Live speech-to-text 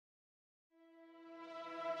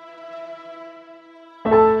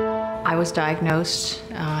I was diagnosed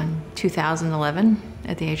in 2011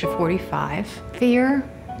 at the age of 45. Fear,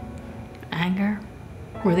 anger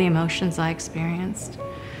were the emotions I experienced.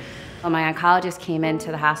 Well, my oncologist came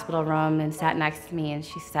into the hospital room and sat next to me and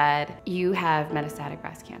she said, "You have metastatic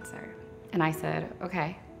breast cancer." And I said,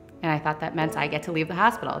 "Okay." And I thought that meant I get to leave the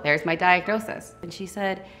hospital. There's my diagnosis. And she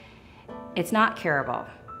said, "It's not curable."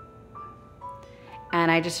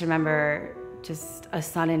 And I just remember just a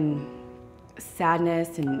sudden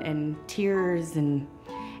sadness and tears and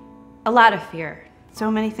a lot of fear.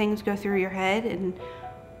 So many things go through your head and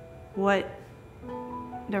what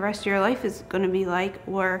the rest of your life is going to be like,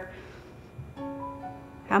 or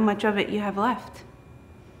how much of it you have left.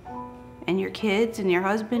 And your kids and your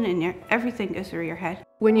husband and everything goes through your head.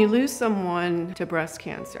 When you lose someone to breast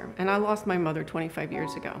cancer, and I lost my mother 25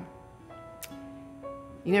 years ago,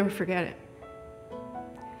 you never forget it.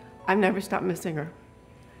 I've never stopped missing her.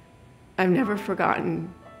 I've never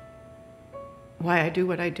forgotten why I do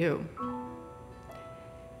what I do.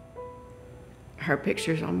 Her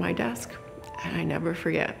picture's on my desk, and I never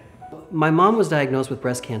forget. My mom was diagnosed with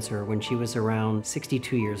breast cancer when she was around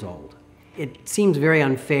 62 years old. It seems very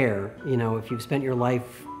unfair, you know, if you've spent your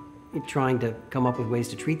life trying to come up with ways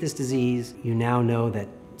to treat this disease, you now know that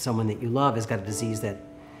someone that you love has got a disease that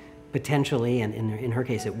potentially, and in her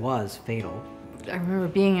case it was, fatal. I remember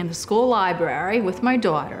being in the school library with my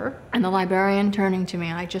daughter, and the librarian turning to me,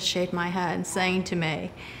 and I just shake my head and saying to me,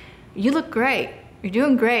 "You look great, you're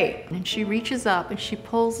doing great." And she reaches up and she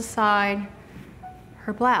pulls aside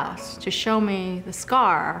her blouse to show me the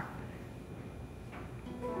scar.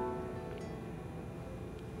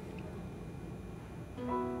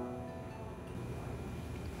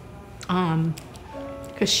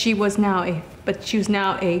 Because she was now a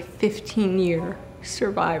 15-year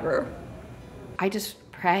survivor. I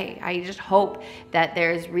just pray, I just hope that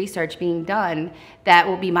there's research being done that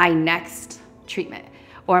will be my next treatment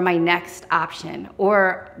or my next option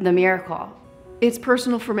or the miracle. It's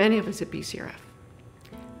personal for many of us at BCRF.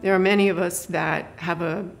 There are many of us that have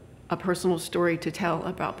a personal story to tell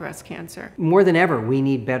about breast cancer. More than ever, we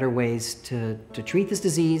need better ways to treat this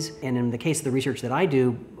disease, and in the case of the research that I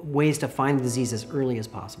do, ways to find the disease as early as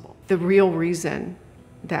possible. The real reason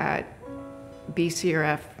that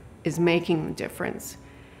BCRF is making the difference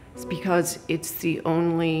is because it's the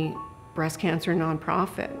only breast cancer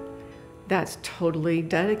nonprofit that's totally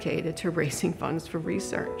dedicated to raising funds for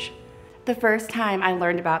research. The first time I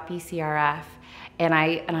learned about BCRF and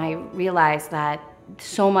I realized that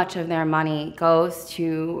so much of their money goes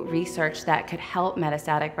to research that could help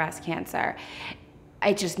metastatic breast cancer,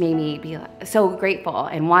 it just made me be so grateful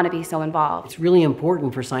and want to be so involved. It's really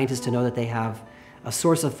important for scientists to know that they have a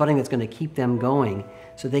source of funding that's going to keep them going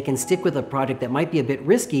so they can stick with a project that might be a bit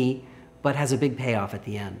risky but has a big payoff at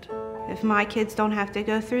the end. If my kids don't have to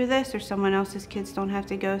go through this, or someone else's kids don't have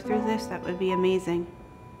to go through this, that would be amazing.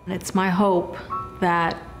 It's my hope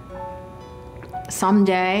that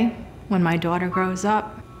someday, when my daughter grows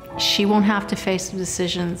up, she won't have to face the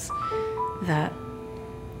decisions that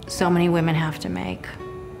so many women have to make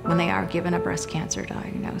when they are given a breast cancer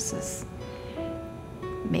diagnosis.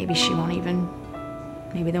 Maybe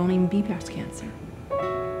there won't even be breast cancer.